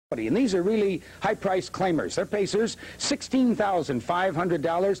And these are really high-priced claimers. They're pacers.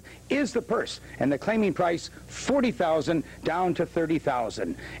 $16,500 is the purse, and the claiming price $40,000 down to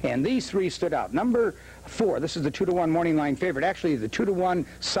 $30,000. And these three stood out. Number 4, this is the 2-to-1 morning line favorite. Actually, the 2-to-1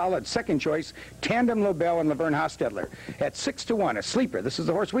 solid second choice, Tandem Lobel and Laverne Hostetler. At 6-to-1, a sleeper. This is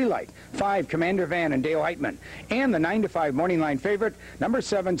the horse we like. 5, Commander Van and Dale Heitman. And the 9-to-5 morning line favorite, number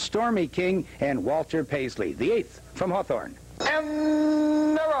 7, Stormy King and Walter Paisley. The 8th from Hawthorne.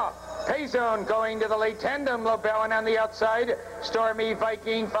 And they're off. Payzone going to the late Tandem Lobel, and on the outside, Stormy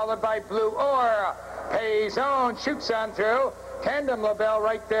Viking, followed by Blue Ore. Payzone shoots on through. Tandem Lobel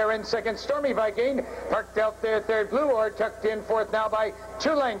right there in second. Stormy Viking parked out there third. Blue Ore tucked in fourth now by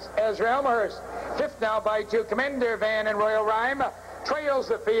 2 lengths. Ezra Elmhurst. Fifth now by 2. Commander Van and Royal Rhyme trails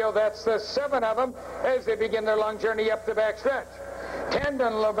the field. That's the 7 of them as they begin their long journey up the backstretch.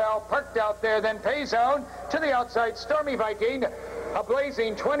 Tandem Lobel parked out there, then Payzone to the outside. Stormy Viking, a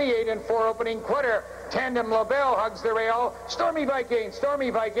blazing 28-4 opening quarter. Tandem Lobel hugs the rail. Stormy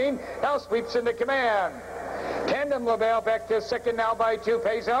Viking now sweeps into command. Tandem Lobel back to second now by 2.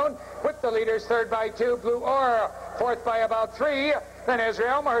 Payzone with the leaders, third by 2. Blue Ore fourth by about 3. Then Ezra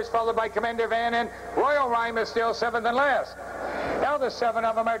Elmhurst followed by Commander Van, and Royal Rhyme is still 7th and last. Now the 7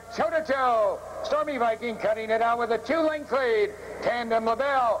 of them are toe-to-toe. Stormy Viking cutting it out with a 2-length lead. Tandem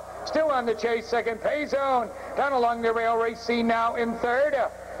Lobel still on the chase, second. Payzone down along the rail, racing now in third.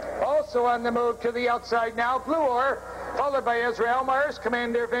 Also on the move to the outside now, Blue Ore, followed by Ezra Elmhurst,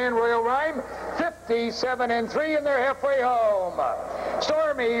 Commander Van, Royal Rhyme, 57-3, and they're halfway home.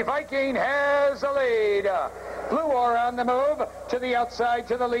 Stormy Viking has the lead. Blue Ore on the move to the outside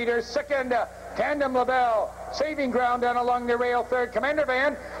to the leaders, second. Tandem Lobel saving ground down along the rail, third. Commander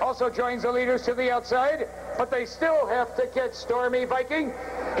Van also joins the leaders to the outside, but they still have to catch Stormy Viking.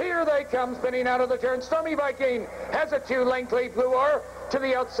 Here they come, spinning out of the turn. Stormy Viking has a 2-length lead. Blue Ore to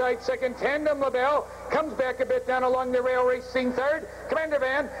the outside, second. Tandem Lobel comes back a bit down along the rail, racing third. Commander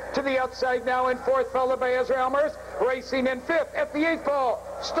Van to the outside now in fourth, followed by Ezra Elmhurst, racing in fifth. At the 8th pole,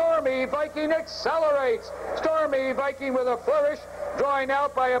 Stormy Viking accelerates. Stormy Viking with a flourish, drawing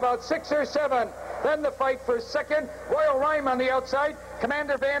out by about 6 or 7. Then the fight for second. Royal Rhyme on the outside.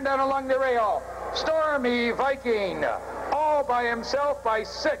 Commander Van down along the rail. Stormy Viking all by himself by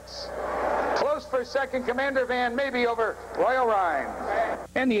 6. Close for second. Commander Van maybe over Royal Rhyme.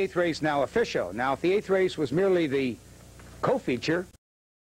 And the 8th race now official. Now, if the 8th race was merely the co-feature,